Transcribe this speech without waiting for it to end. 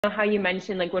how you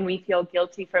mentioned like when we feel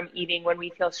guilty from eating, when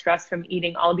we feel stressed from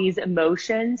eating, all these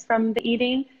emotions from the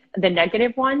eating, the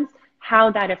negative ones, how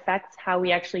that affects how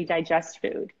we actually digest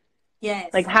food.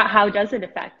 Like Yes. how does it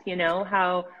affect,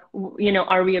 how,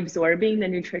 are we absorbing the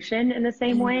nutrition in the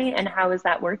same way? And how is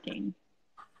that working?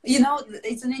 You know,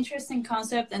 it's an interesting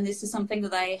concept, and this is something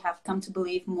that I have come to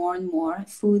believe more and more.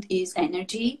 Food is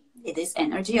energy. It is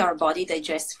energy. Our body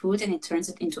digests food and it turns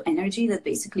it into energy that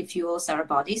basically fuels our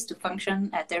bodies to function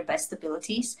at their best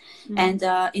abilities. Mm.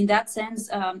 And in that sense,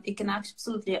 it can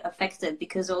absolutely affect it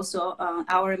because also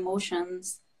our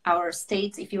emotions, our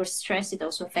state, if you're stressed, it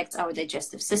also affects our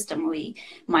digestive system. We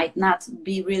might not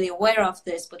be really aware of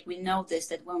this, but we know this,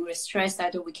 that when we're stressed,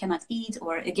 either we cannot eat,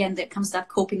 or again, there comes that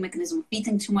coping mechanism of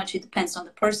eating too much. It depends on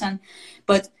the person,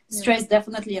 but Yeah. stress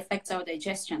definitely affects our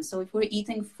digestion. So if we're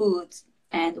eating food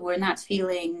and we're not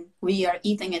feeling, we are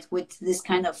eating it with this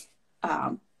kind of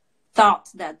thought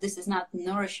that this is not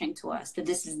nourishing to us, that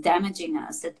this is damaging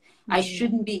us, that I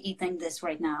shouldn't be eating this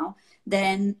right now,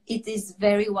 then it is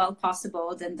very well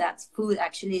possible then that food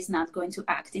actually is not going to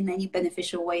act in any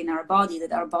beneficial way in our body,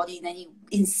 that our body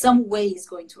in some way is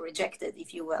going to reject it,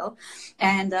 if you will,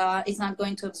 and it's not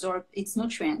going to absorb its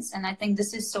nutrients. And I think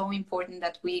this is so important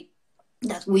that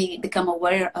we become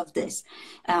aware of this.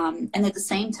 And at the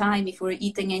same time, if we're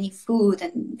eating any food,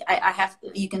 and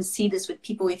you can see this with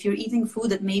people, if you're eating food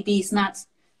that maybe is not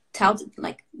touted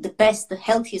like the best, the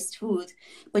healthiest food,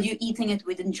 but you're eating it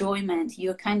with enjoyment,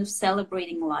 you're kind of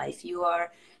celebrating life, you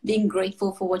are being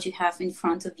grateful for what you have in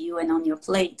front of you and on your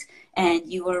plate, and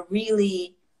you are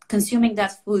really consuming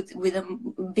that food with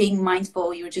being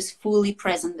mindful, you're just fully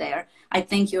present there. I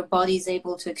think your body is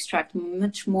able to extract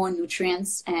much more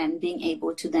nutrients and being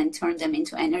able to then turn them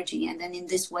into energy. And then in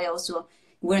this way also,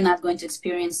 we're not going to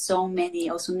experience so many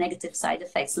also negative side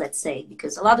effects, let's say,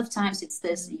 because a lot of times it's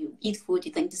this, you eat food,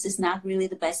 you think this is not really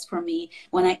the best for me.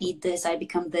 When I eat this, I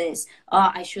become this.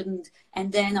 Oh, I shouldn't.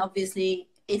 And then obviously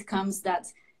it comes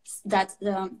that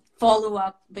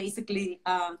follow-up basically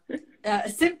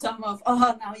symptom of,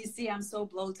 oh, now you see I'm so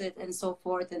bloated and so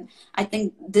forth. And I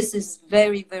think this is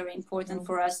very, very important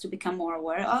for us to become more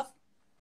aware of.